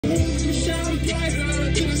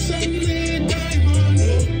to the sunlit diamond.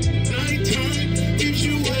 Nighttime gives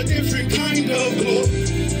you a different kind of glow.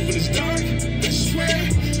 When it's dark, I swear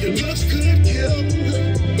your looks could kill.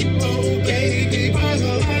 Oh baby, by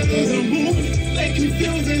the light of the moon, they can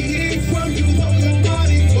feel the heat from you on your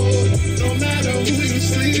body cold. No matter who you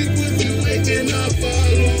sleep with, you waking up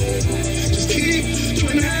alone. Just keep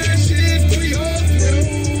doing that shit for your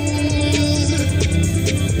thrills.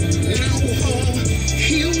 Now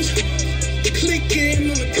heels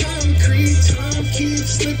clicking on the concrete. Time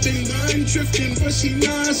keeps slipping, I'm drifting, but she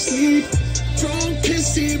not asleep. From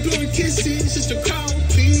pissing, blowing kisses, just a crowd,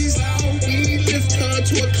 please. Loud, we lift her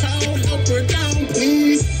to a cloud, help her down,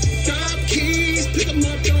 please. Drop keys, pick 'em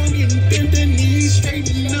up,